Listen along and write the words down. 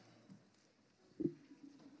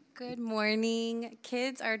Good morning.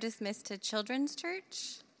 Kids are dismissed to Children's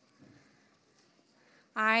Church.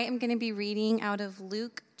 I am going to be reading out of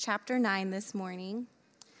Luke chapter 9 this morning.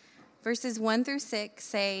 Verses 1 through 6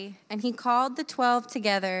 say, "And he called the 12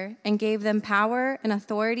 together and gave them power and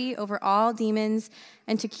authority over all demons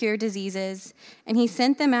and to cure diseases. And he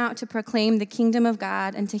sent them out to proclaim the kingdom of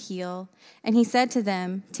God and to heal. And he said to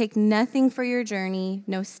them, 'Take nothing for your journey,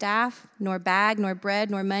 no staff, nor bag, nor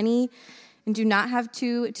bread, nor money, and do not have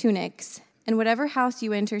 2 tunics. And whatever house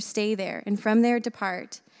you enter, stay there, and from there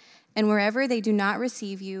depart. And wherever they do not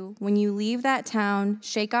receive you, when you leave that town,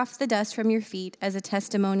 shake off the dust from your feet as a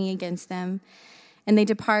testimony against them.' And they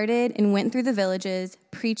departed and went through the villages,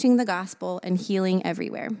 preaching the gospel and healing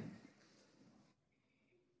everywhere."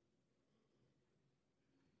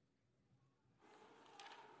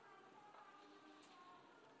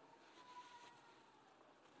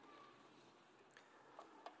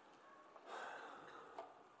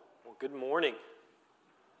 Well, good morning.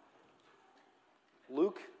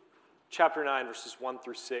 Luke chapter 9, verses 1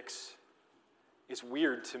 through 6 is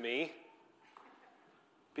weird to me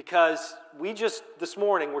because this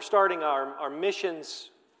morning, we're starting our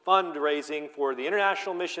missions fundraising for the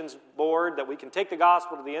International Missions Board that we can take the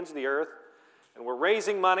gospel to the ends of the earth. And we're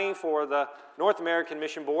raising money for the North American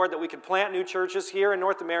Mission Board that we can plant new churches here in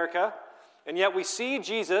North America. And yet we see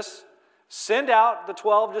Jesus send out the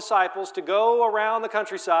 12 disciples to go around the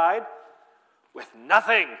countryside with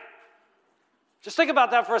nothing. Just think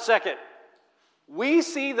about that for a second. We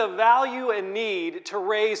see the value and need to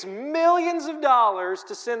raise millions of dollars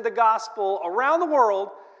to send the gospel around the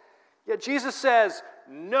world, yet Jesus says,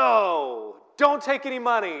 no, don't take any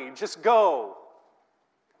money, just go.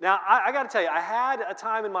 Now, I got to tell you, I had a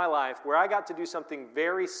time in my life where I got to do something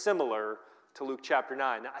very similar to Luke chapter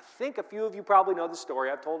 9. Now, I think a few of you probably know the story.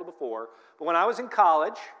 I've told it before. But when I was in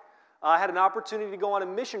college, I had an opportunity to go on a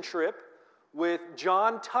mission trip with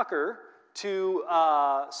John Tucker to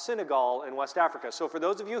Senegal in West Africa. So for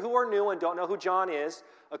those of you who are new and don't know who John is,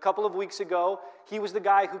 a couple of weeks ago, he was the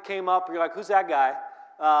guy who came up, you're like, who's that guy?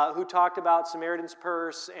 Who talked about Samaritan's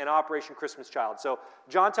Purse and Operation Christmas Child. So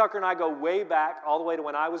John Tucker and I go way back, all the way to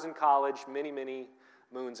when I was in college, many, many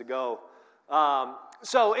moons ago.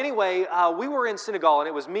 So anyway, we were in Senegal, and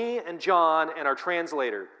it was me and John and our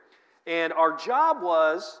translator. And our job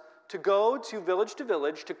was to go to village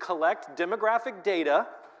to collect demographic data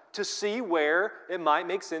to see where it might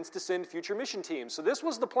make sense to send future mission teams. So this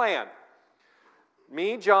was the plan.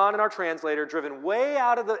 Me, John, and our translator driven way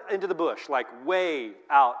out into the bush, like way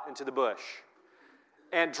out into the bush,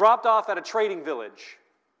 and dropped off at a trading village.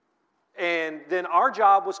 And then our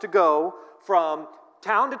job was to go from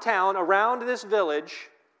town to town around this village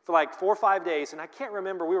for like 4 or 5 days. And I can't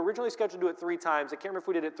remember. We were originally scheduled to do it 3 times. I can't remember if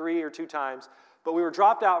we did it 3 or 2 times. But we were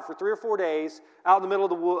dropped out for 3 or 4 days out in the middle of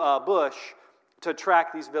the bush to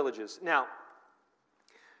track these villages. Now,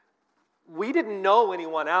 we didn't know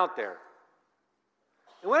anyone out there.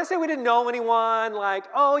 And when I say we didn't know anyone, like,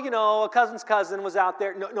 oh, you know, a cousin's cousin was out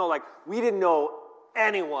there. No, like, we didn't know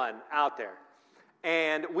anyone out there.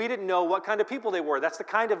 And we didn't know what kind of people they were. That's the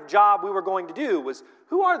kind of job we were going to do, was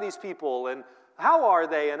who are these people and how are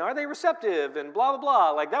they and are they receptive and blah, blah, blah.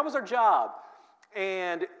 Like, that was our job.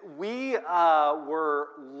 And we were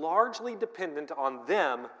largely dependent on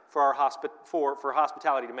them for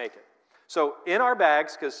hospitality to make it. So in our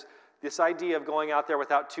bags, because this idea of going out there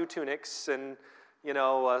without 2 tunics and, you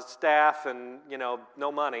know, staff and, you know,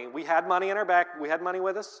 no money. We had money in our bag. We had money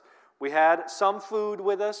with us. We had some food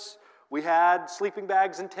with us. We had sleeping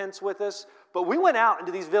bags and tents with us. But we went out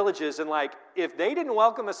into these villages, and, like, if they didn't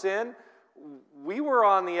welcome us in, we were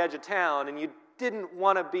on the edge of town, and you didn't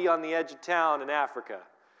want to be on the edge of town in Africa.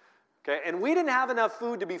 Okay, and we didn't have enough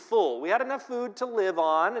food to be full. We had enough food to live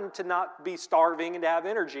on and to not be starving and to have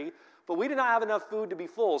energy, but we did not have enough food to be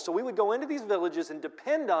full. So we would go into these villages and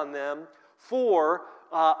depend on them for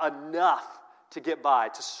enough to get by,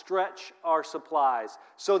 to stretch our supplies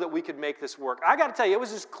so that we could make this work. I got to tell you, it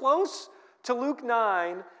was as close to Luke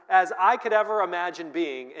 9 as I could ever imagine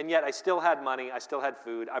being, and yet I still had money, I still had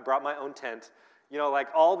food, I brought my own tent. You know, like,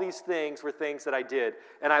 all these things were things that I did.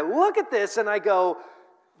 And I look at this and I go,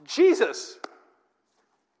 Jesus,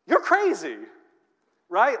 you're crazy,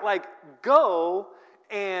 right? Like, go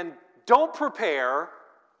and don't prepare,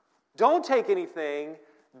 don't take anything,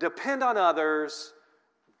 depend on others,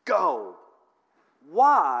 go.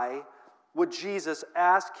 Why would Jesus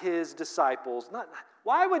ask his disciples,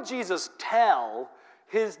 why would Jesus tell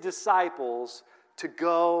his disciples to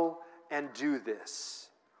go and do this?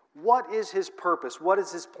 What is his purpose? What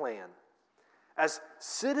is his plan? As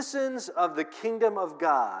citizens of the kingdom of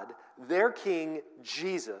God, their King,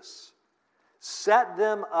 Jesus, set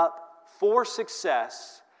them up for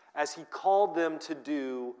success as he called them to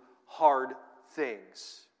do hard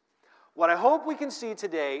things. What I hope we can see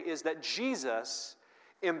today is that Jesus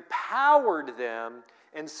empowered them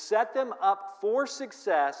and set them up for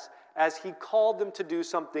success as he called them to do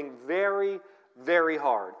something very, very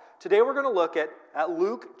hard. Today we're going to look at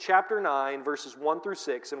Luke chapter 9, verses 1 through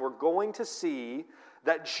 6, and we're going to see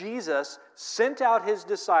that Jesus sent out his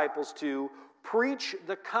disciples to preach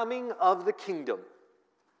the coming of the kingdom.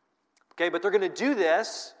 Okay, but they're going to do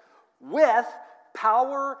this with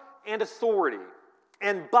power and authority.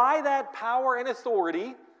 And by that power and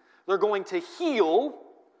authority, they're going to heal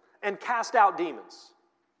and cast out demons.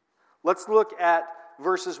 Let's look at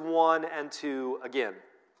verses 1 and 2 again.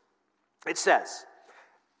 It says,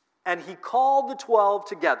 "And he called the 12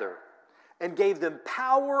 together and gave them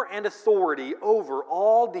power and authority over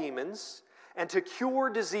all demons and to cure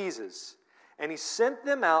diseases. And he sent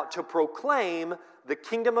them out to proclaim the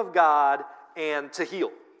kingdom of God and to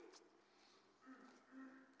heal."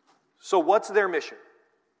 So what's their mission?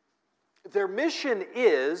 Their mission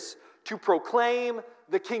is to proclaim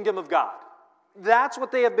the kingdom of God. That's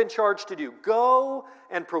what they have been charged to do. Go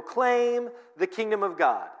and proclaim the kingdom of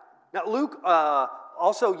God. Now, Luke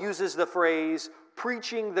also uses the phrase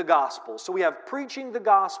preaching the gospel. So we have preaching the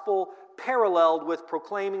gospel paralleled with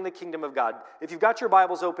proclaiming the kingdom of God. If you've got your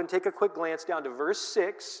Bibles open, take a quick glance down to verse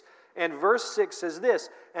 6. And verse 6 says this,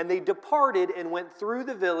 "And they departed and went through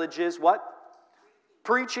the villages," what?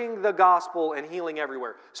 Preaching the gospel and healing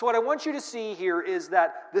everywhere. So what I want you to see here is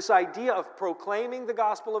that this idea of proclaiming the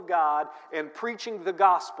gospel of God and preaching the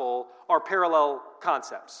gospel are parallel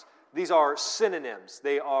concepts. These are synonyms.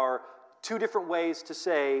 They are two different ways to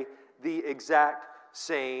say the exact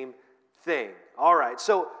same thing. All right,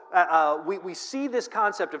 so we see this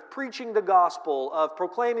concept of preaching the gospel, of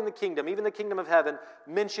proclaiming the kingdom, even the kingdom of heaven,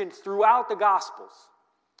 mentioned throughout the Gospels.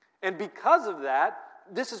 And because of that,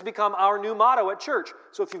 this has become our new motto at church.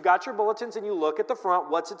 So if you've got your bulletins and you look at the front,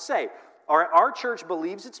 what's it say? Our church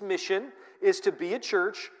believes its mission is to be a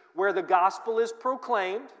church where the gospel is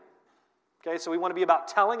proclaimed. Okay, so we want to be about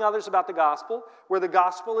telling others about the gospel, where the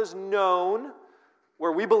gospel is known,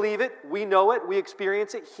 where we believe it, we know it, we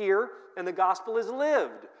experience it here, and the gospel is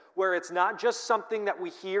lived, where it's not just something that we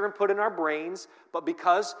hear and put in our brains, but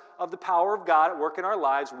because of the power of God at work in our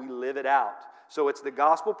lives, we live it out. So it's the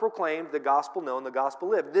gospel proclaimed, the gospel known, the gospel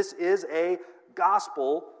lived. This is a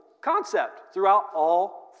gospel concept throughout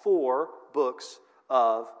all 4 books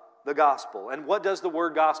of the gospel. And what does the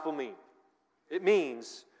word gospel mean? It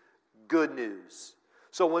means good news.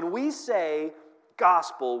 So when we say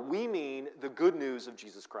gospel, we mean the good news of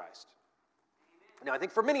Jesus Christ. Now, I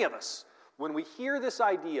think for many of us, when we hear this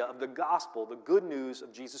idea of the gospel, the good news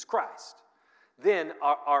of Jesus Christ, then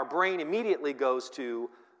our brain immediately goes to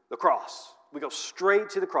the cross. We go straight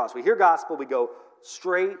to the cross. We hear gospel, we go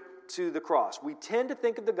straight to the cross. We tend to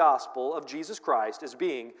think of the gospel of Jesus Christ as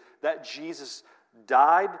being that Jesus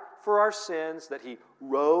died for our sins, that he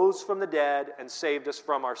rose from the dead and saved us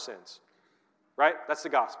from our sins. Right? That's the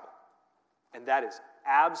gospel. And that is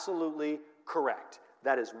absolutely correct.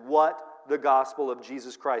 That is what the gospel of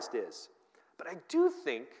Jesus Christ is. But I do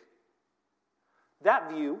think that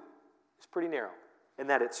view is pretty narrow, and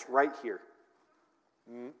that it's right here.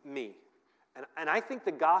 Me. And I think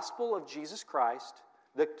the gospel of Jesus Christ,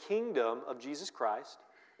 the kingdom of Jesus Christ,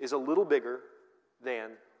 is a little bigger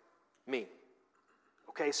than me.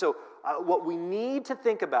 Okay, so what we need to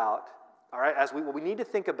think about, all right, what we need to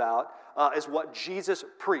think about is what Jesus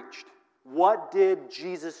preached. What did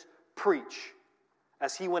Jesus preach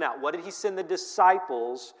as he went out? What did he send the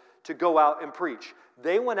disciples to go out and preach?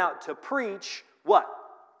 They went out to preach what?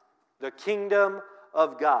 The kingdom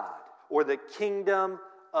of God, or the kingdom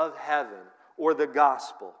of heaven, or the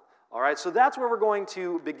gospel. All right, so that's where we're going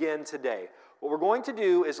to begin today. What we're going to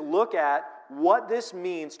do is look at what this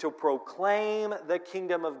means to proclaim the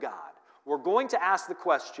kingdom of God. We're going to ask the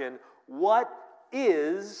question, what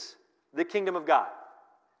is the kingdom of God?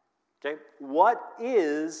 Okay, what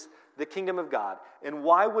is the kingdom of God? And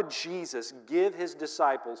why would Jesus give his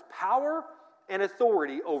disciples power and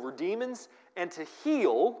authority over demons and to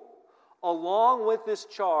heal, along with this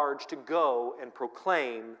charge to go and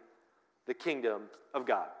proclaim the kingdom of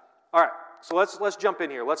God? All right, so let's jump in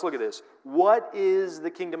here. Let's look at this. What is the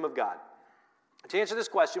kingdom of God? To answer this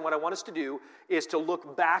question, what I want us to do is to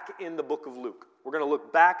look back in the book of Luke. We're going to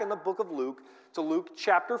look back in the book of Luke to Luke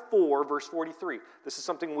chapter 4, verse 43. This is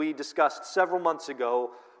something we discussed several months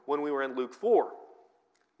ago when we were in Luke 4.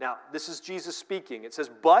 Now, this is Jesus speaking. It says,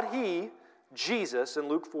 "But he," Jesus in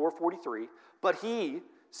Luke 4:43, "but he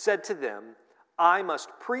said to them, I must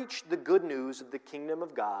preach the good news of the kingdom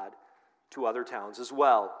of God to other towns as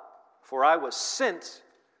well, for I was sent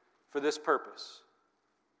for this purpose.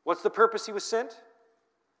 What's the purpose he was sent?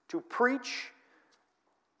 To preach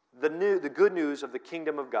the good news of the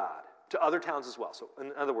kingdom of God to other towns as well. So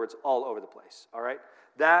in other words, all over the place, all right?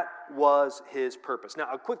 That was his purpose. Now,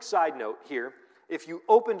 a quick side note here. If you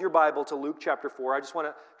opened your Bible to Luke chapter 4, I just want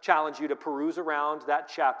to challenge you to peruse around that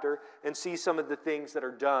chapter and see some of the things that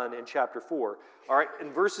are done in chapter 4. All right,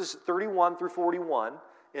 in verses 31 through 41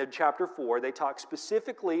 in chapter 4, they talk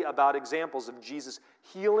specifically about examples of Jesus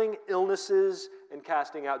healing illnesses and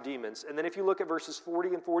casting out demons. And then if you look at verses 40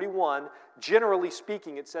 and 41, generally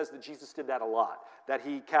speaking, it says that Jesus did that a lot, that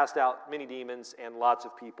he cast out many demons and lots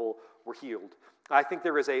of people were healed. I think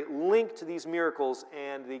there is a link to these miracles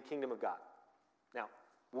and the kingdom of God. Now,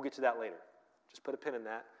 we'll get to that later. Just put a pin in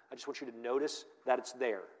that. I just want you to notice that it's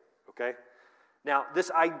there, okay? Now,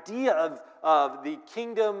 this idea of the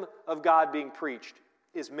kingdom of God being preached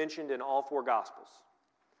is mentioned in all four Gospels.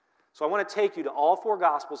 So I want to take you to all four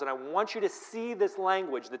Gospels, and I want you to see this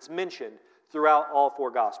language that's mentioned throughout all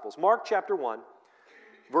four Gospels. Mark chapter 1,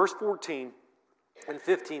 verse 14 and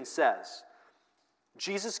 15 says,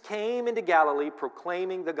 Jesus came into Galilee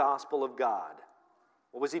proclaiming the gospel of God.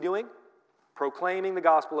 What was he doing? Proclaiming the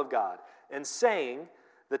gospel of God and saying,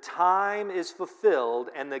 the time is fulfilled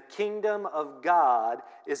and the kingdom of God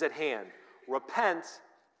is at hand. Repent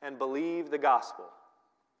and believe the gospel.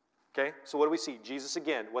 Okay, so what do we see? Jesus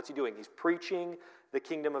again, what's he doing? He's preaching the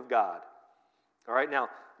kingdom of God. All right, now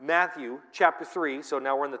Matthew chapter 3, so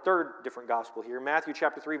now we're in the third different gospel here. Matthew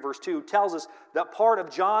chapter 3 verse 2 tells us that part of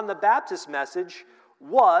John the Baptist's message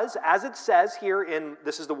was, as it says here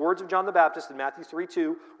this is the words of John the Baptist in Matthew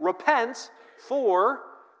 3:2, repent, for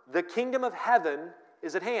the kingdom of heaven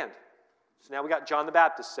is at hand. So now we got John the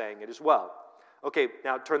Baptist saying it as well. Okay,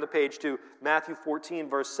 now turn the page to Matthew 14,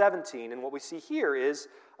 verse 17, and what we see here is,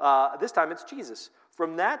 this time it's Jesus.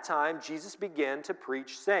 From that time, Jesus began to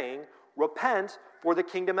preach, saying, repent, for the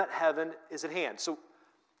kingdom of heaven is at hand. So,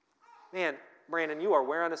 man, Brandon, you are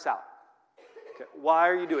wearing us out. Okay, why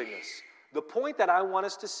are you doing this? The point that I want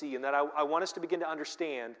us to see and that I want us to begin to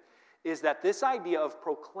understand is that this idea of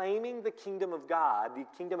proclaiming the kingdom of God, the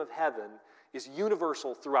kingdom of heaven, is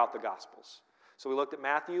universal throughout the Gospels. So we looked at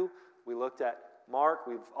Matthew, we looked at Mark,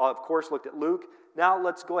 we've of course looked at Luke. Now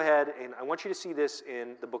let's go ahead and I want you to see this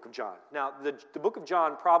in the book of John. Now the book of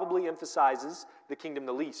John probably emphasizes the kingdom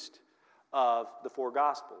the least of the four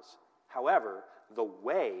Gospels. However, the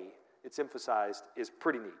way it's emphasized is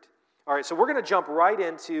pretty neat. All right, so we're going to jump right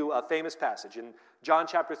into a famous passage in John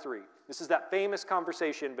chapter 3. This is that famous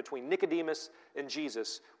conversation between Nicodemus and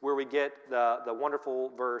Jesus where we get the wonderful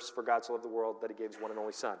verse, for God so loved the world that he gave his one and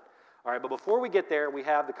only son. All right, but before we get there, we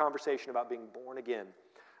have the conversation about being born again.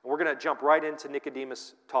 And we're going to jump right into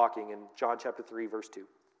Nicodemus talking in John chapter 3, verse 2.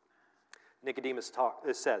 Nicodemus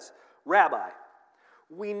says, Rabbi,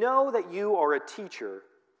 we know that you are a teacher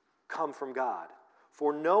come from God.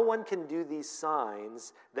 For no one can do these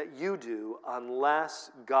signs that you do unless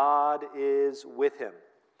God is with him.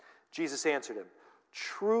 Jesus answered him,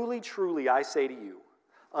 truly, truly, I say to you,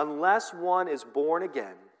 unless one is born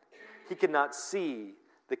again, he cannot see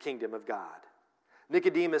the kingdom of God.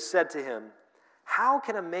 Nicodemus said to him, how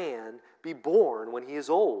can a man be born when he is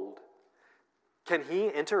old? Can he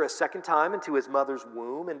enter a second time into his mother's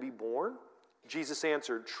womb and be born? Jesus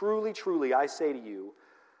answered, truly, truly, I say to you,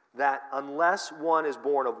 that unless one is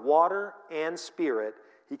born of water and spirit,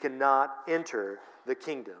 he cannot enter the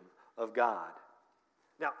kingdom of God.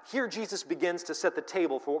 Now, here Jesus begins to set the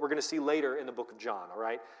table for what we're going to see later in the book of John, all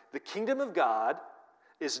right? The kingdom of God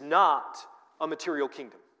is not a material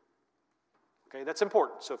kingdom. Okay, that's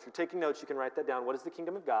important. So if you're taking notes, you can write that down. What is the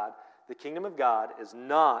kingdom of God? The kingdom of God is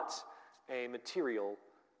not a material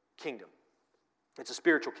kingdom. It's a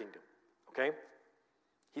spiritual kingdom, okay?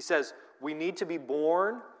 He says we need to be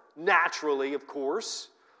born naturally, of course,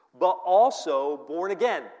 but also born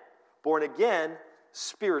again. Born again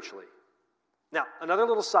spiritually. Now, another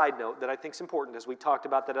little side note that I think is important, as we talked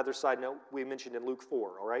about that other side note we mentioned in Luke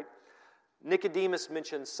 4, all right? Nicodemus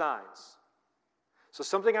mentioned signs. So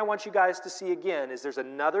something I want you guys to see again is there's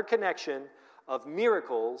another connection of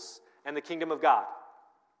miracles and the kingdom of God.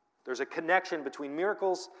 There's a connection between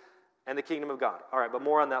miracles and the kingdom of God. All right, but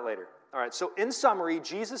more on that later. All right, so in summary,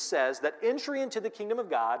 Jesus says that entry into the kingdom of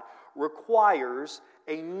God requires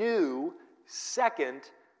a new, second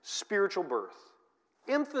spiritual birth,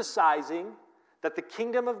 emphasizing that the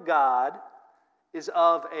kingdom of God is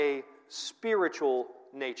of a spiritual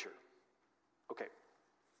nature. Okay,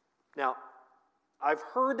 now, I've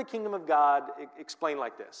heard the kingdom of God explained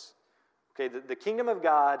like this. Okay, the kingdom of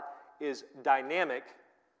God is dynamic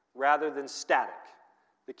rather than static.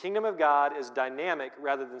 The kingdom of God is dynamic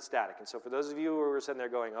rather than static. And so for those of you who are sitting there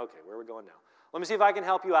going, okay, where are we going now? Let me see if I can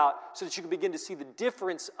help you out so that you can begin to see the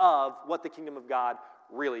difference of what the kingdom of God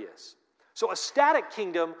really is. So a static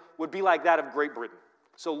kingdom would be like that of Great Britain.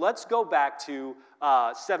 So let's go back to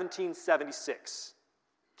 1776,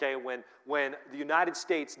 okay, when the United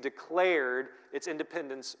States declared its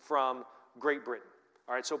independence from Great Britain.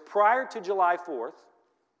 All right, so prior to July 4th,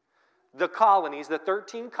 the colonies, the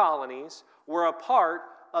 13 colonies, were a part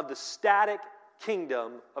of the static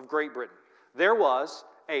kingdom of Great Britain. There was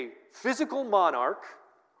a physical monarch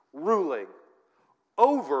ruling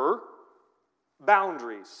over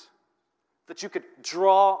boundaries that you could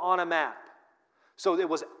draw on a map. So it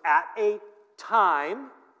was at a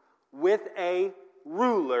time with a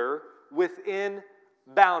ruler within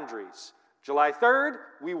boundaries. July 3rd,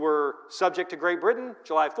 we were subject to Great Britain.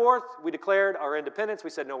 July 4th, we declared our independence. We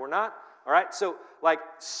said, no, we're not. All right, so like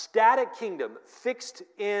static kingdom, fixed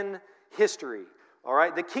in history. All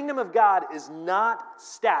right, the kingdom of God is not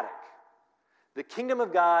static. The kingdom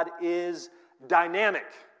of God is dynamic.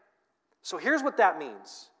 So here's what that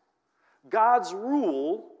means. God's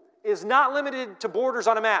rule is not limited to borders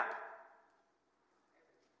on a map.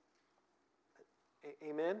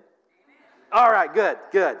 Amen? All right, good.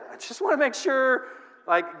 I just want to make sure,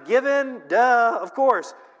 of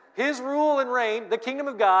course. His rule and reign, the kingdom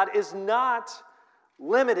of God, is not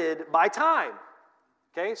limited by time.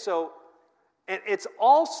 Okay, so, and it's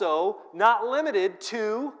also not limited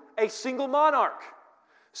to a single monarch.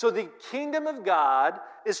 So the kingdom of God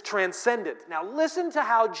is transcendent. Now listen to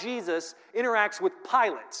how Jesus interacts with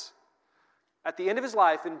Pilate at the end of his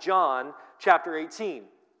life in John chapter 18.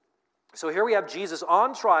 So here we have Jesus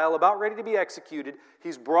on trial, about ready to be executed.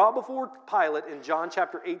 He's brought before Pilate in John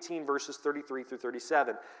chapter 18, verses 33 through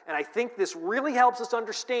 37. And I think this really helps us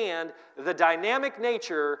understand the dynamic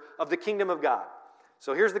nature of the kingdom of God.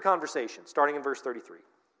 So here's the conversation, starting in verse 33.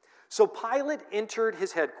 So Pilate entered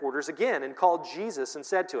his headquarters again and called Jesus and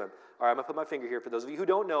said to him, all right, I'm going to put my finger here. For those of you who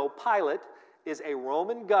don't know, Pilate is a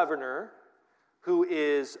Roman governor who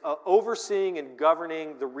is overseeing and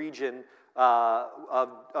governing the region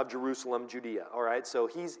of Jerusalem, Judea. All right, so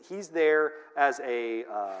he's there as a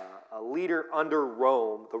leader under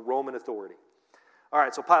Rome, the Roman authority. All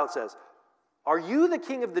right, so Pilate says, "Are you the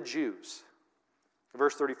king of the Jews?"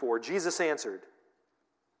 Verse 34, Jesus answered,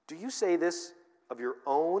 "Do you say this of your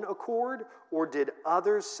own accord, or did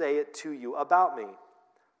others say it to you about me?"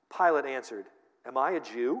 Pilate answered, "Am I a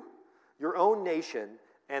Jew? Your own nation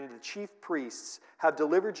and the chief priests have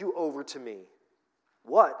delivered you over to me.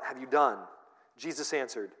 What have you done?" Jesus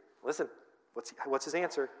answered, listen, what's his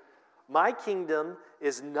answer? "My kingdom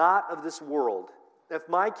is not of this world. If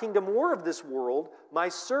my kingdom were of this world, my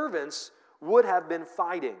servants would have been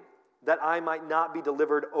fighting, that I might not be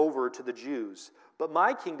delivered over to the Jews. But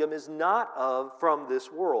my kingdom is not from this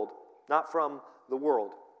world, not from the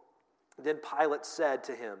world." Then Pilate said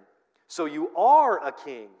to him, "So you are a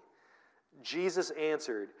king?" Jesus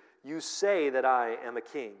answered, "You say that I am a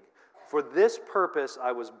king. For this purpose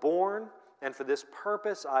I was born, and for this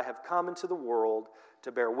purpose I have come into the world,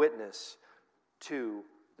 to bear witness to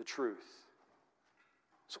the truth."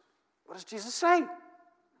 So what does Jesus say?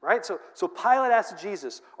 Right? So Pilate asked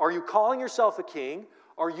Jesus, "Are you calling yourself a king?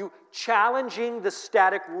 Are you challenging the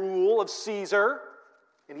static rule of Caesar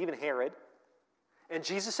and even Herod?" And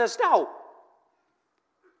Jesus says, "No.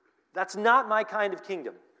 That's not my kind of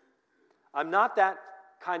kingdom. I'm not that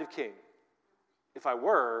kind of king. If I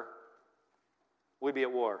were, we'd be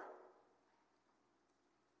at war."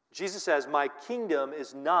 Jesus says, "My kingdom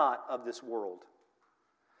is not of this world."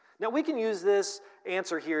 Now, we can use this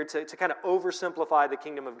answer here to kind of oversimplify the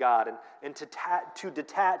kingdom of God and to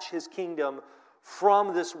detach his kingdom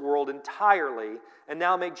from this world entirely and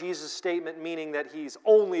now make Jesus' statement meaning that he's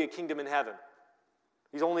only a kingdom in heaven.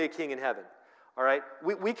 He's only a king in heaven. All right?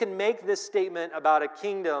 We can make this statement about a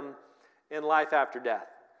kingdom in life after death.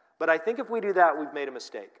 But I think if we do that, we've made a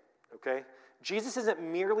mistake. Okay? Jesus isn't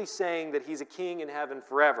merely saying that he's a king in heaven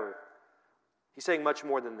forever. He's saying much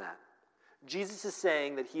more than that. Jesus is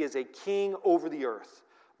saying that he is a king over the earth,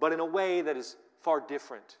 but in a way that is far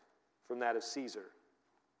different from that of Caesar,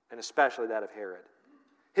 and especially that of Herod.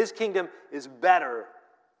 His kingdom is better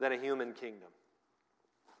than a human kingdom.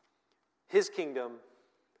 His kingdom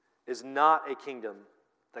is not a kingdom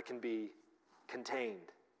that can be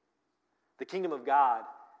contained. The kingdom of God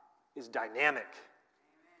is dynamic.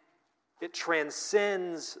 It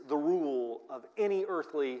transcends the rule of any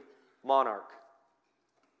earthly monarch.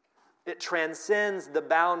 It transcends the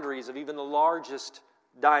boundaries of even the largest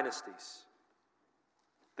dynasties.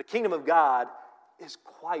 The kingdom of God is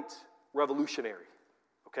quite revolutionary,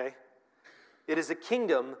 okay? It is a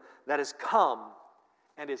kingdom that has come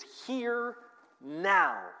and is here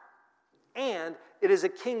now. And it is a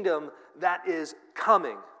kingdom that is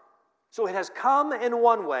coming. So it has come in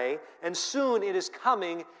one way, and soon it is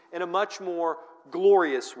coming in a much more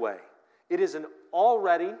glorious way. It is an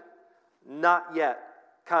already, not yet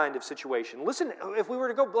kind of situation. Listen, if we were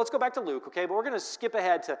to go, let's go back to Luke, okay? But we're going to skip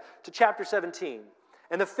ahead to chapter 17.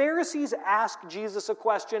 And the Pharisees ask Jesus a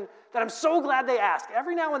question that I'm so glad they ask.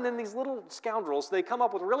 Every now and then these little scoundrels, they come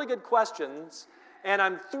up with really good questions, and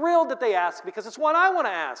I'm thrilled that they ask because it's one I want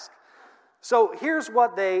to ask. So here's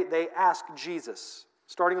what they ask Jesus,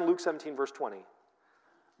 starting in Luke 17, verse 20.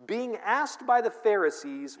 Being asked by the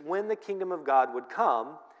Pharisees when the kingdom of God would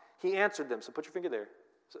come, he answered them. So put your finger there.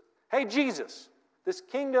 So, hey, Jesus, this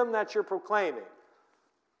kingdom that you're proclaiming,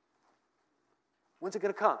 when's it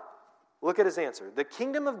going to come? Look at his answer. The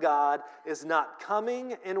kingdom of God is not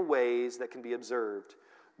coming in ways that can be observed,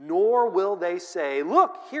 nor will they say,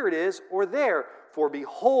 look, here it is, or there. For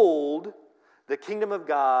behold, the kingdom of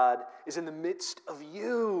God is in the midst of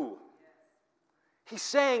you. He's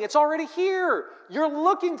saying it's already here. You're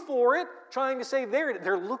looking for it, trying to say there.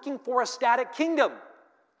 They're looking for a static kingdom.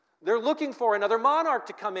 They're looking for another monarch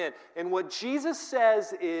to come in. And what Jesus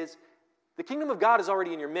says is, the kingdom of God is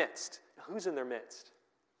already in your midst. Now, who's in their midst?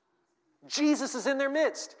 Jesus is in their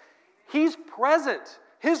midst. He's present.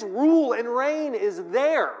 His rule and reign is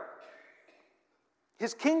there.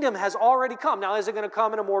 His kingdom has already come. Now, is it going to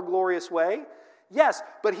come in a more glorious way? Yes,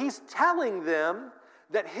 but he's telling them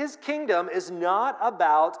that his kingdom is not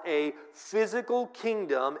about a physical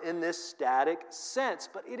kingdom in this static sense,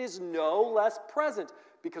 but it is no less present,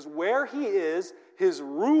 because where he is, his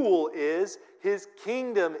rule is, his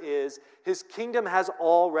kingdom has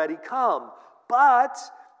already come. But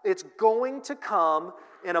it's going to come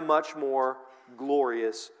in a much more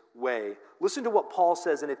glorious way. Listen to what Paul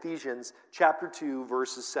says in Ephesians chapter 2,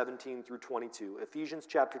 verses 17 through 22. Ephesians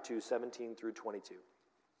chapter 2, 17 through 22.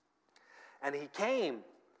 And he came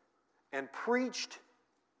and preached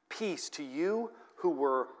peace to you who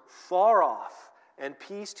were far off, and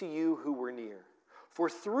peace to you who were near. For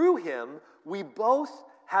through him we both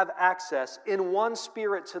have access in one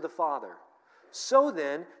Spirit to the Father. So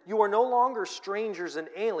then, you are no longer strangers and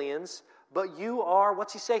aliens, but you are,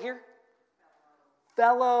 what's he say here?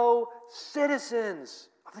 Fellow citizens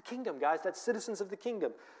of the kingdom, guys. That's citizens of the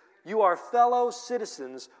kingdom. You are fellow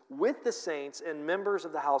citizens with the saints and members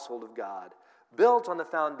of the household of God, built on the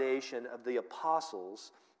foundation of the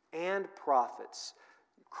apostles and prophets,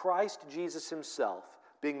 Christ Jesus himself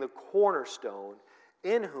being the cornerstone,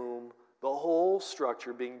 in whom the whole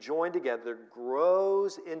structure, being joined together,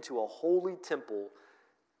 grows into a holy temple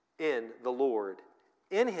in the Lord.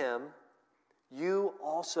 In him, you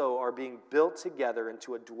also are being built together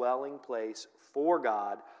into a dwelling place for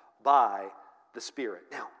God by the Spirit.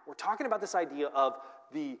 Now, we're talking about this idea of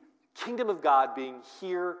the kingdom of God being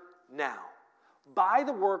here now. By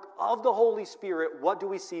the work of the Holy Spirit, what do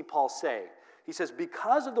we see Paul say? He says,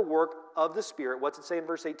 because of the work of the Spirit, what's it say in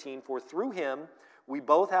verse 18? For through him, we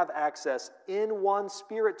both have access in one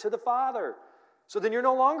Spirit to the Father. So then you're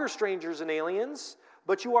no longer strangers and aliens,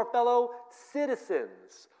 but you are fellow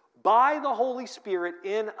citizens. By the Holy Spirit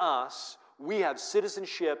in us, we have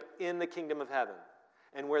citizenship in the kingdom of heaven.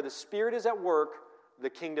 And where the Spirit is at work, the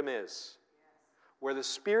kingdom is. Where the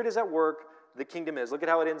Spirit is at work, the kingdom is. Look at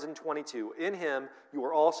how it ends in 22. In him, you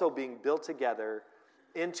are also being built together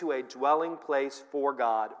into a dwelling place for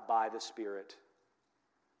God by the Spirit.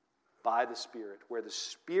 By the Spirit. Where the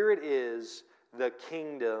Spirit is, the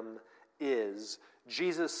kingdom is.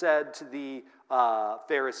 Jesus said to the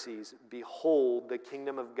Pharisees, behold, the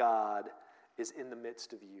kingdom of God is in the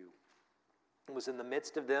midst of you. It was in the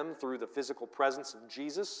midst of them through the physical presence of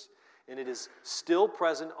Jesus, and it is still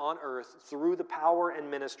present on earth through the power and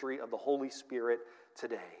ministry of the Holy Spirit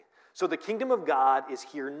today. So the kingdom of God is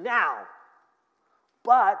here now,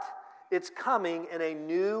 but it's coming in a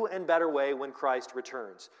new and better way when Christ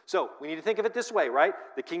returns. So we need to think of it this way, right?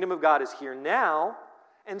 The kingdom of God is here now,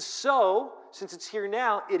 and so, since it's here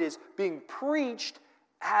now, it is being preached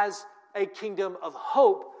as a kingdom of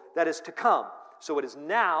hope that is to come. So it is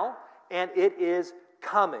now, and it is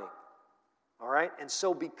coming. All right? And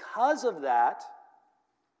so because of that,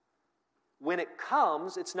 when it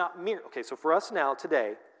comes, it's not mere. Okay, so for us now,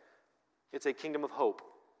 today, it's a kingdom of hope.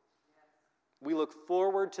 We look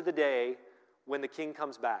forward to the day when the King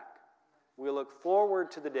comes back. We look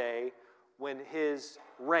forward to the day when his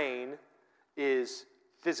reign is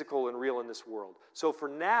physical and real in this world. So for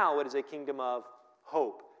now, it is a kingdom of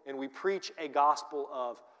hope, and we preach a gospel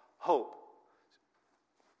of hope.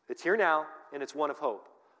 It's here now, and it's one of hope,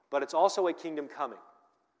 but it's also a kingdom coming.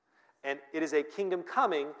 And it is a kingdom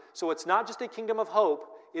coming, so it's not just a kingdom of hope,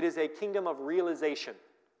 it is a kingdom of realization,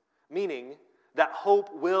 meaning that hope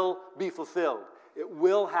will be fulfilled. It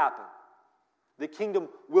will happen. The kingdom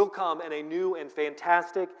will come in a new and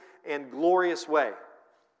fantastic and glorious way.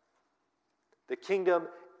 The kingdom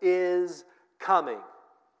is coming.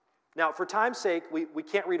 Now, for time's sake, we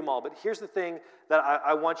can't read them all, but here's the thing that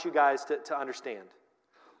I want you guys to understand.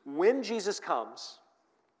 When Jesus comes,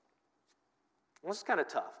 well, this is kind of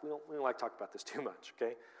tough. We don't like to talk about this too much,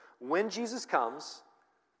 okay? When Jesus comes,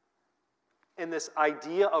 in this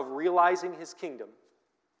idea of realizing his kingdom,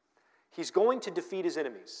 he's going to defeat his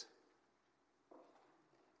enemies.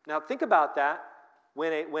 Now, think about that.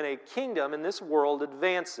 When a kingdom in this world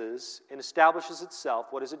advances and establishes itself,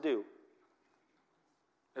 what does it do?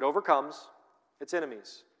 It overcomes its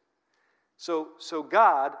enemies. So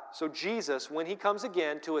Jesus, when he comes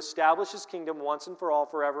again to establish his kingdom once and for all,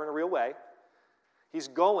 forever in a real way, he's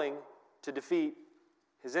going to defeat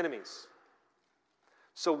his enemies.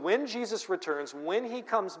 So when Jesus returns, when he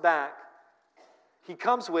comes back, he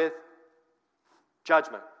comes with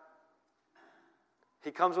judgment.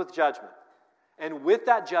 He comes with judgment. And with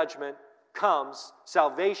that judgment comes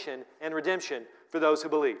salvation and redemption for those who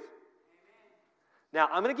believe. Now,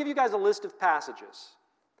 I'm going to give you guys a list of passages.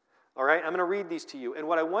 All right? I'm going to read these to you. And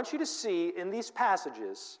what I want you to see in these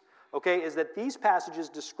passages, okay, is that these passages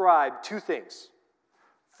describe two things.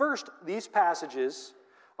 First, these passages,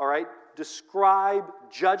 all right, describe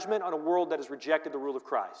judgment on a world that has rejected the rule of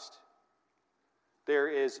Christ. There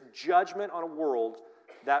is judgment on a world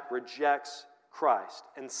that rejects Christ.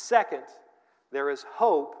 And second, there is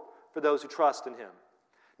hope for those who trust in him.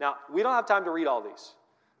 Now, we don't have time to read all these,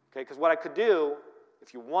 okay, because what I could do,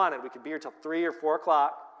 if you wanted, we could be here till 3 or 4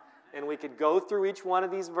 o'clock, and we could go through each one of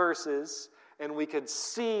these verses, and we could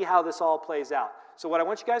see how this all plays out. So what I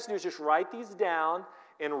want you guys to do is just write these down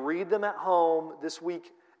and read them at home this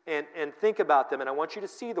week and think about them. And I want you to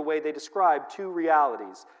see the way they describe two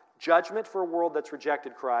realities: judgment for a world that's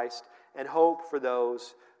rejected Christ and hope for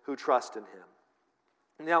those who trust in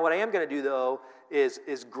him. Now, what I am going to do, though, is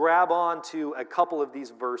grab on to a couple of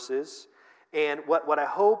these verses. And what I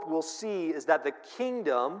hope we'll see is that the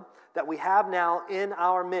kingdom that we have now in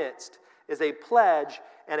our midst is a pledge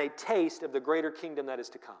and a taste of the greater kingdom that is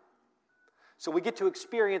to come. So we get to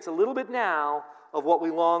experience a little bit now of what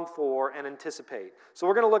we long for and anticipate. So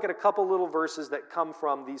we're going to look at a couple little verses that come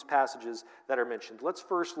from these passages that are mentioned. Let's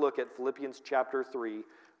first look at Philippians chapter 3,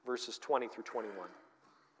 verses 20 through 21.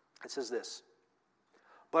 It says this: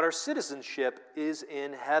 "But our citizenship is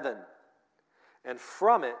in heaven, and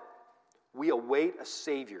from it we await a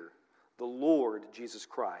Savior, the Lord Jesus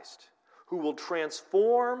Christ, who will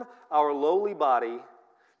transform our lowly body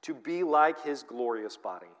to be like his glorious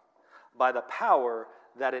body, by the power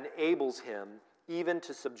that enables him even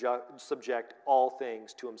to subject all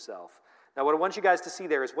things to himself." Now, what I want you guys to see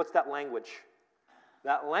there is, what's that language?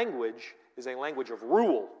 That language is a language of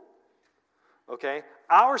rule. Okay?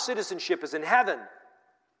 Our citizenship is in heaven,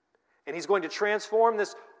 and he's going to transform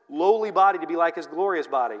this lowly body to be like his glorious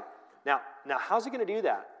body. Now, how's he going to do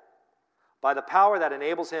that? By the power that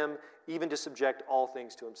enables him even to subject all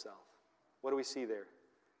things to himself. What do we see there?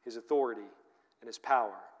 His authority and his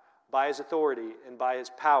power. By his authority and by his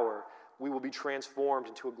power, we will be transformed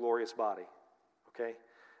into a glorious body. Okay?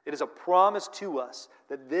 It is a promise to us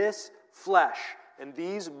that this flesh and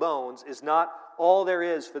these bones is not all there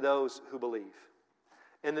is for those who believe.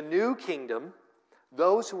 In the new kingdom,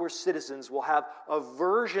 those who are citizens will have a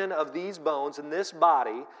version of these bones in this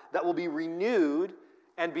body that will be renewed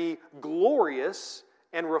and be glorious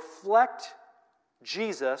and reflect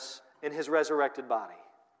Jesus in his resurrected body.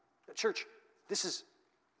 Church, this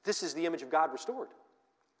is the image of God restored.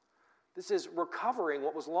 This is recovering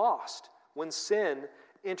what was lost when sin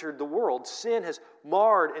entered the world. Sin has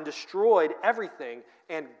marred and destroyed everything,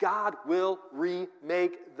 and God will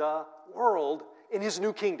remake the world in his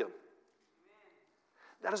new kingdom.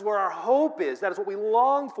 That is where our hope is. That is what we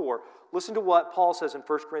long for. Listen to what Paul says in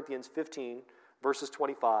 1 Corinthians 15, verses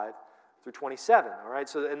 25 through 27. All right,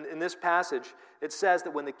 so in this passage, it says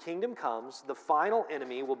that when the kingdom comes, the final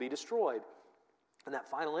enemy will be destroyed. And that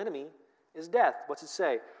final enemy is death. What's it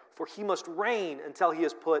say? For he must reign until he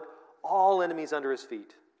has put all enemies under his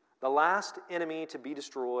feet. The last enemy to be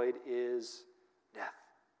destroyed is death.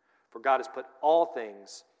 For God has put all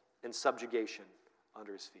things in subjugation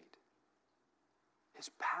under his feet. His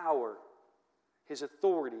power, his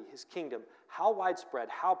authority, his kingdom, how widespread,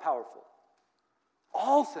 how powerful.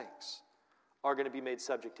 All things are going to be made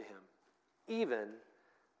subject to him, even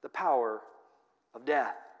the power of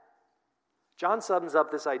death. John sums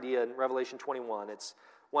up this idea in Revelation 21. It's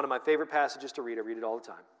one of my favorite passages to read. I read it all the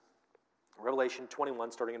time. Revelation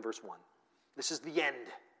 21, starting in verse 1. This is the end,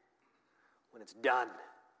 when it's done,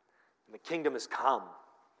 and the kingdom has come.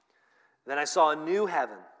 Then I saw a new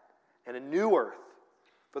heaven and a new earth,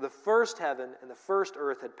 for the first heaven and the first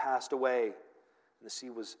earth had passed away, and the sea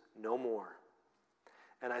was no more.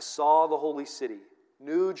 And I saw the holy city,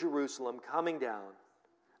 New Jerusalem, coming down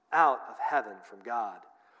out of heaven from God,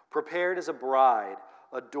 prepared as a bride,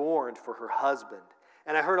 adorned for her husband.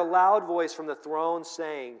 And I heard a loud voice from the throne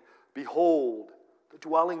saying, Behold, the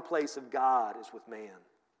dwelling place of God is with man.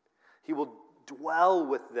 He will dwell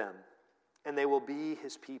with them, and they will be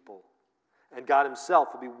his people. And God himself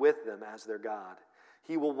will be with them as their God.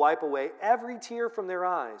 He will wipe away every tear from their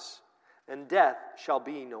eyes, and death shall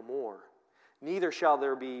be no more. Neither shall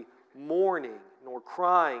there be mourning, nor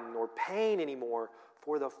crying, nor pain anymore,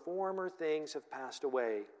 for the former things have passed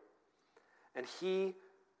away. And he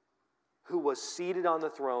who was seated on the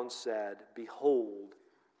throne said, Behold,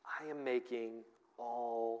 I am making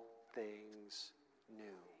all things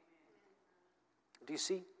new. Do you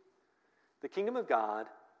see? The kingdom of God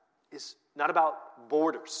is not about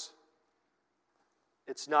borders.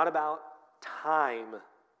 It's not about time.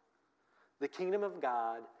 The kingdom of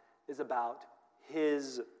God is about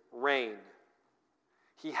his reign.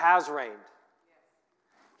 He has reigned.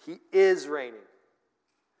 He is reigning.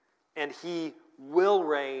 And he will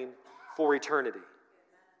reign for eternity.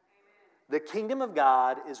 The kingdom of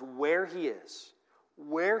God is where he is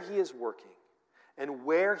working, and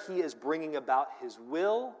where he is bringing about his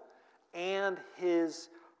will and his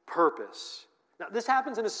purpose. Now, this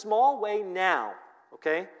happens in a small way now,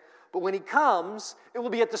 okay? But when he comes, it will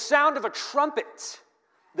be at the sound of a trumpet.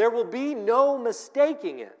 There will be no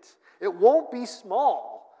mistaking it. It won't be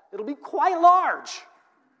small. It'll be quite large.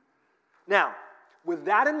 Now, with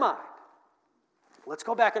that in mind, let's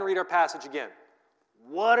go back and read our passage again.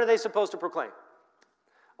 What are they supposed to proclaim?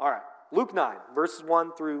 All right, Luke 9, verses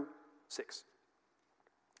 1 through 6.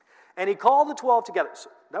 And he called the 12 together. So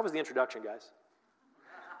that was the introduction, guys.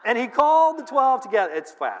 And he called the 12 together.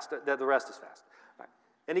 It's fast. The rest is fast. All right.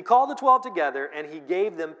 And he called the 12 together, and he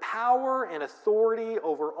gave them power and authority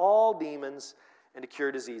over all demons and to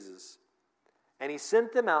cure diseases. And he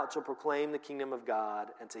sent them out to proclaim the kingdom of God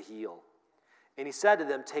and to heal. And he said to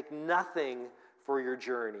them, Take nothing for your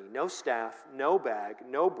journey, no staff, no bag,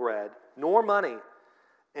 no bread, nor money,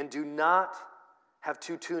 and do not have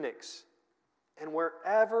 2 tunics. And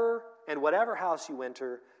whatever house you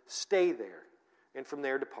enter, stay there, and from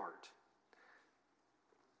there depart.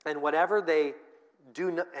 And wherever they do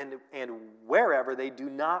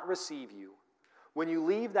not receive you, when you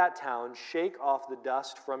leave that town, shake off the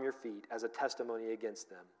dust from your feet as a testimony against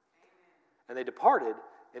them. And they departed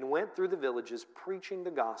and went through the villages, preaching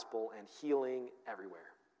the gospel and healing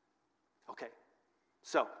everywhere. Okay,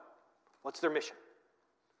 so what's their mission?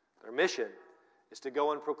 Their mission is to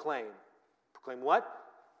go and proclaim. Proclaim what?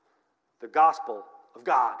 The gospel of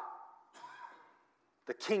God.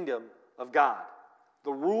 The kingdom of God.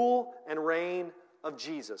 The rule and reign of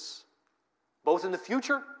Jesus. Both in the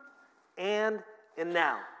future and in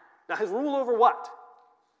now. Now, his rule over what?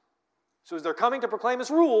 So as they're coming to proclaim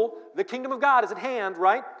his rule, the kingdom of God is at hand,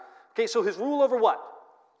 right? Okay, so his rule over what?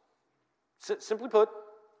 Simply put,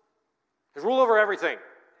 his rule over everything.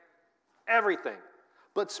 Everything.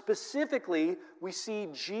 But specifically, we see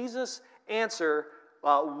Jesus answer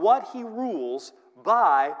what he rules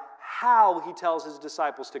by how he tells his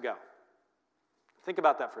disciples to go. Think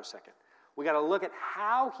about that for a second. We got to look at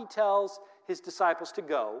how he tells his disciples to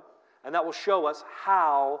go, and that will show us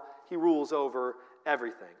how he rules over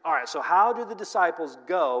everything. All right, so how do the disciples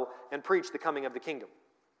go and preach the coming of the kingdom?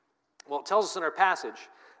 Well, it tells us in our passage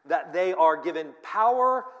that they are given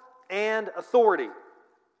power and authority.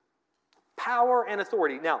 Power and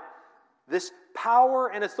authority. Now, this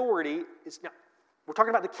power and authority is, now, we're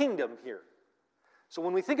talking about the kingdom here. So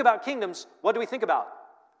when we think about kingdoms, what do we think about?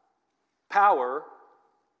 Power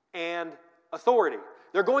and authority.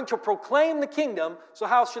 They're going to proclaim the kingdom, so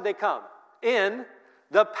how should they come? In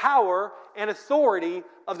the power and authority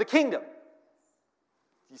of the kingdom.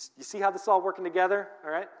 You see how this is all working together?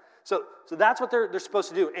 All right? So that's what they're supposed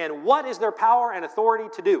to do. And what is their power and authority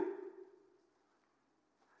to do?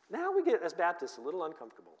 Now we get, as Baptists, a little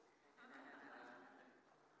uncomfortable.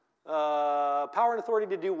 Power and authority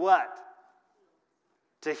to do what?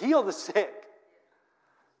 To heal the sick,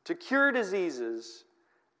 to cure diseases,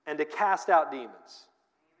 and to cast out demons.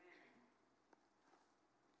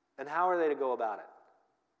 And how are they to go about it?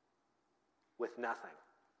 With nothing.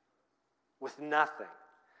 With nothing.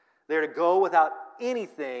 They're to go without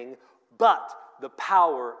anything but the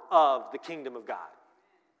power of the kingdom of God.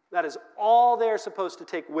 That is all they're supposed to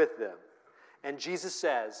take with them. And Jesus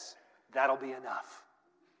says, that'll be enough.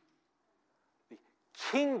 The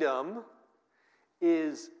kingdom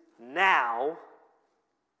is now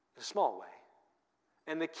in a small way.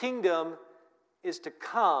 And the kingdom is to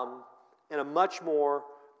come in a much more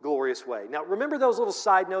glorious way. Now, remember those little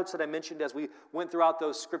side notes that I mentioned as we went throughout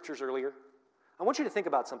those scriptures earlier? I want you to think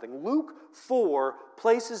about something. Luke 4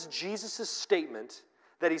 places Jesus' statement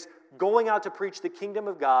that he's going out to preach the kingdom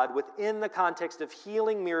of God within the context of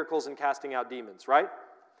healing, miracles, and casting out demons, right?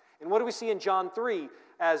 And what do we see in John 3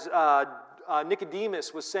 as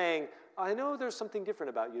Nicodemus was saying, I know there's something different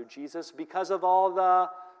about you, Jesus, because of all the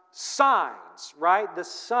signs, right? The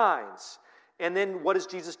signs. And then what does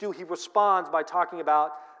Jesus do? He responds by talking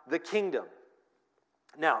about the kingdom.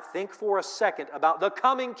 Now, think for a second about the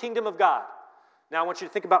coming kingdom of God. Now, I want you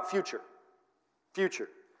to think about future. Future.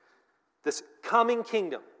 This coming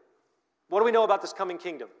kingdom. What do we know about this coming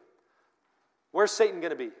kingdom? Where's Satan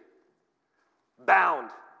going to be? Bound.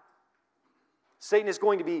 Satan is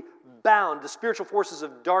going to be bound. The spiritual forces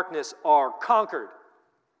of darkness are conquered.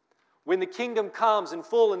 When the kingdom comes in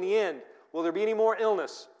full in the end, will there be any more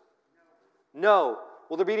illness? No.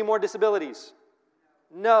 Will there be any more disabilities?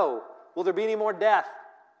 No. Will there be any more death?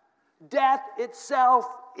 Death itself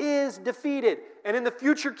is defeated. And in the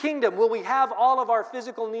future kingdom, will we have all of our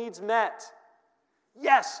physical needs met?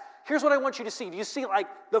 Yes. Here's what I want you to see. Do you see, like,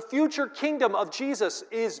 the future kingdom of Jesus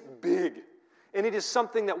is big, and it is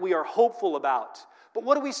something that we are hopeful about. But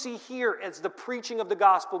what do we see here as the preaching of the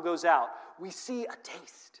gospel goes out? We see a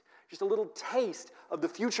taste, just a little taste of the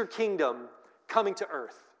future kingdom coming to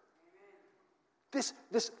earth. This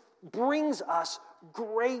brings us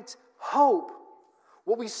great hope.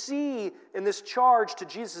 What we see in this charge to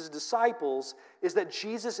Jesus' disciples is that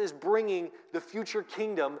Jesus is bringing the future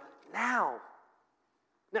kingdom now.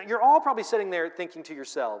 Now, you're all probably sitting there thinking to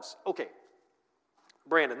yourselves, okay,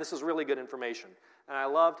 Brandon, this is really good information. And I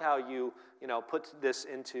loved how you put this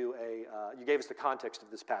into you gave us the context of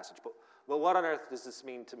this passage. But what on earth does this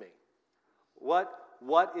mean to me?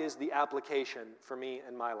 What is the application for me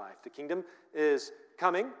in my life? The kingdom is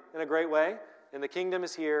coming in a great way, and the kingdom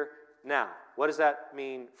is here now. What does that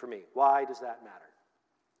mean for me? Why does that matter?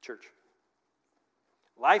 Church,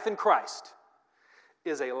 life in Christ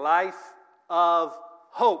is a life of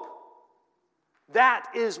hope. That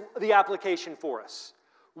is the application for us.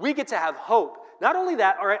 We get to have hope. Not only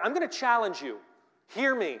that, all right, I'm going to challenge you.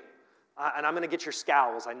 Hear me. And I'm going to get your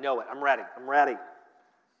scowls. I know it. I'm ready.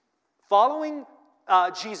 Following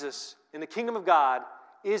Jesus in the kingdom of God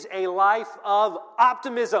is a life of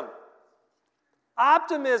optimism.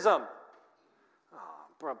 Optimism.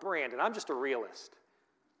 Oh, Brandon, I'm just a realist.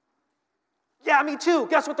 Yeah, me too.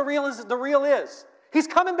 Guess what the real is? The real is. He's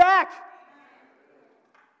coming back.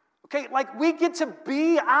 Okay, like we get to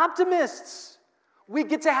be optimists. We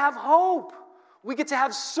get to have hope. We get to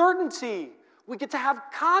have certainty. We get to have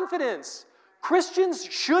confidence. Christians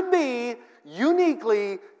should be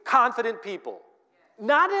uniquely confident people.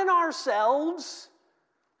 Not in ourselves.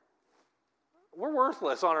 We're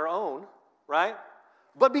worthless on our own, right?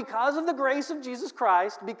 But because of the grace of Jesus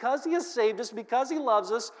Christ, because He has saved us, because He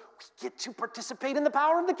loves us, we get to participate in the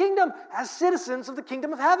power of the kingdom as citizens of the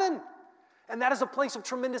kingdom of heaven. And that is a place of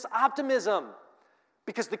tremendous optimism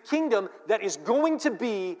because the kingdom that is going to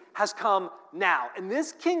be has come now. And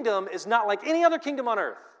this kingdom is not like any other kingdom on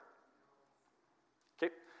earth.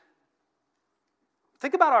 Okay?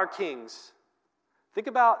 Think about our kings. Think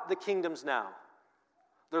about the kingdoms now.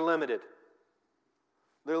 They're limited.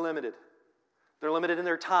 They're limited. They're limited in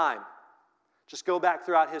their time. Just go back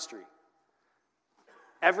throughout history.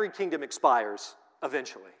 Every kingdom expires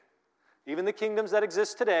eventually. Even the kingdoms that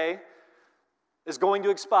exist today is going to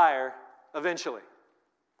expire eventually.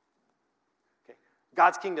 Okay.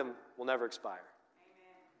 God's kingdom will never expire.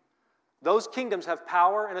 Amen. Those kingdoms have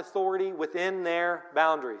power and authority within their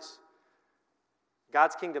boundaries.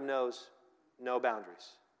 God's kingdom knows no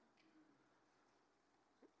boundaries.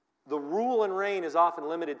 The rule and reign is often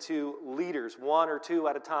limited to leaders, one or two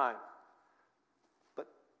at a time.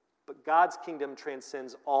 But God's kingdom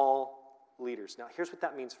transcends all leaders. Now, here's what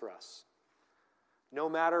that means for us. No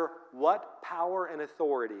matter what power and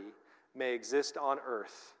authority may exist on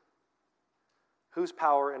earth, whose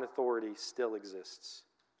power and authority still exists?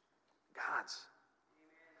 God's.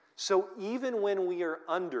 So even when we are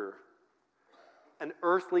under an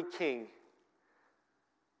earthly king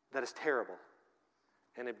that is terrible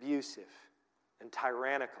and abusive and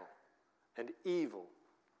tyrannical and evil,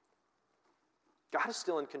 God is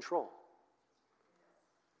still in control.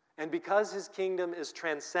 And because His kingdom is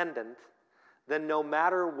transcendent, then no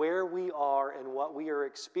matter where we are and what we are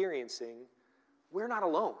experiencing, we're not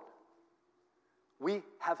alone. We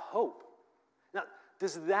have hope. Now,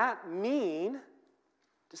 does that mean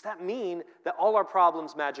that all our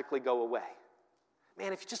problems magically go away?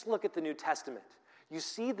 Man, if you just look at the New Testament, you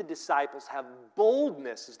see the disciples have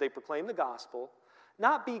boldness as they proclaim the gospel,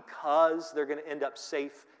 not because they're going to end up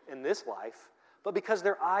safe in this life, but because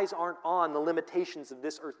their eyes aren't on the limitations of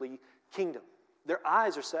this earthly kingdom. Their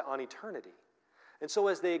eyes are set on eternity. And so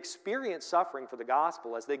as they experience suffering for the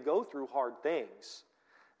gospel, as they go through hard things,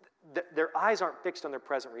 their eyes aren't fixed on their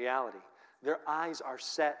present reality. Their eyes are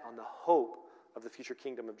set on the hope of the future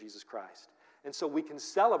kingdom of Jesus Christ. And so we can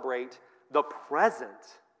celebrate the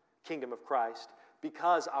present kingdom of Christ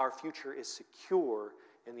because our future is secure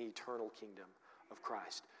in the eternal kingdom of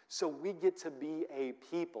Christ. So we get to be a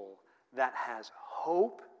people that has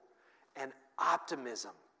hope and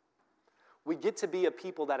optimism. We get to be a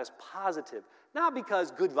people that is positive, not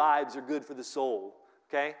because good vibes are good for the soul,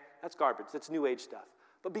 okay? That's garbage. That's New Age stuff.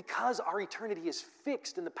 But because our eternity is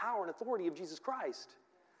fixed in the power and authority of Jesus Christ.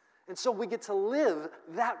 And so we get to live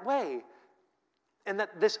that way. And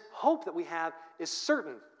that this hope that we have is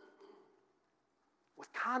certain,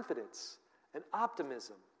 with confidence and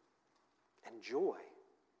optimism and joy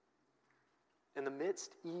in the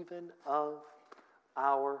midst even of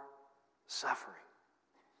our suffering.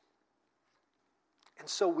 And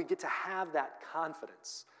so we get to have that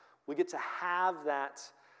confidence. We get to have that.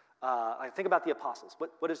 I think about the apostles.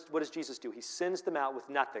 What does Jesus do? He sends them out with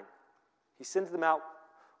nothing. He sends them out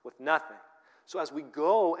with nothing. So as we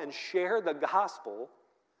go and share the gospel,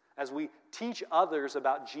 as we teach others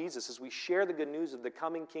about Jesus, as we share the good news of the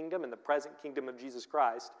coming kingdom and the present kingdom of Jesus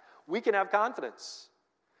Christ, we can have confidence.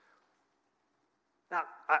 Now,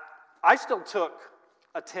 I still took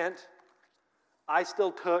a tent. I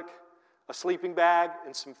still took a sleeping bag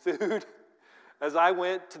and some food as I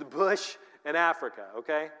went to the bush in Africa,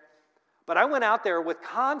 okay? But I went out there with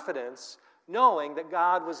confidence, knowing that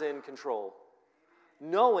God was in control,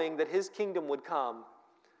 knowing that His kingdom would come,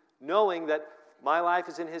 knowing that my life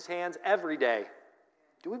is in His hands every day.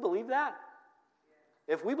 Do we believe that?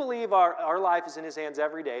 If we believe our life is in His hands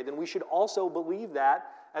every day, then we should also believe that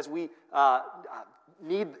as we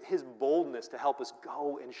need His boldness to help us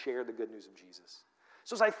go and share the good news of Jesus.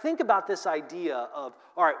 So as I think about this idea of,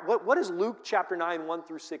 all right, what is Luke chapter 9, 1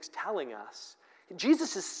 through 6 telling us?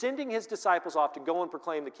 Jesus is sending His disciples off to go and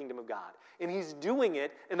proclaim the kingdom of God. And He's doing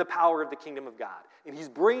it in the power of the kingdom of God. And He's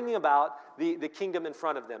bringing about the kingdom in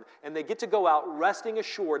front of them. And they get to go out resting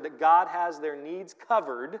assured that God has their needs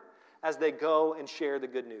covered as they go and share the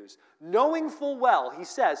good news. Knowing full well, He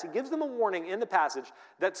says, He gives them a warning in the passage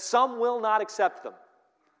that some will not accept them.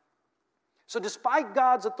 So despite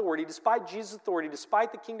God's authority, despite Jesus' authority,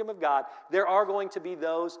 despite the kingdom of God, there are going to be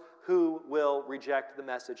those who will reject the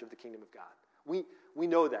message of the kingdom of God. We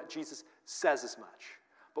know that. Jesus says as much.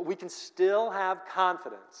 But we can still have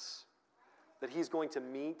confidence that He's going to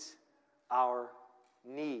meet our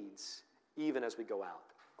needs even as we go out.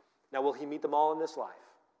 Now, will He meet them all in this life?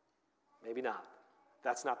 Maybe not.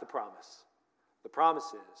 That's not the promise. The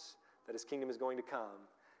promise is that His kingdom is going to come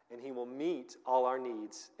and He will meet all our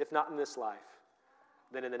needs, if not in this life,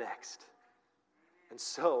 then in the next. And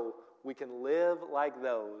so we can live like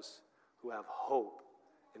those who have hope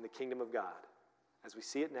in the kingdom of God as we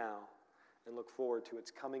see it now and look forward to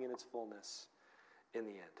its coming in its fullness in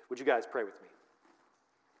the end. Would you guys pray with me?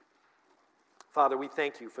 Father, we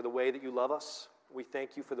thank You for the way that You love us. We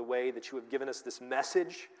thank You for the way that You have given us this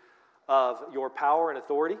message of Your power and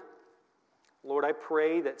authority. Lord, I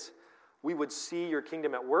pray that we would see Your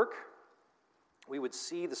kingdom at work. We would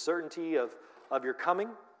see the certainty of Your coming.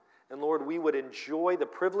 And Lord, we would enjoy the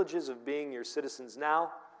privileges of being Your citizens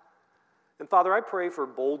now. And Father, I pray for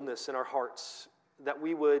boldness in our hearts, that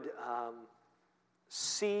we would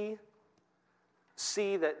see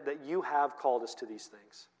that You have called us to these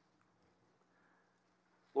things.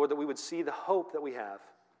 Lord, that we would see the hope that we have,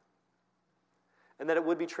 and that it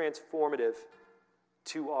would be transformative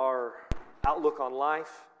to our outlook on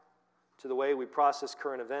life, to the way we process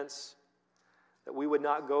current events, that we would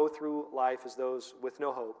not go through life as those with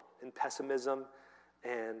no hope, in pessimism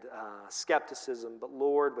and skepticism, but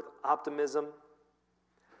Lord, with optimism,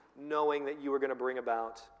 knowing that You are going to bring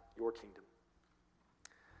about Your kingdom.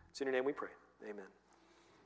 It's in Your name we pray. Amen.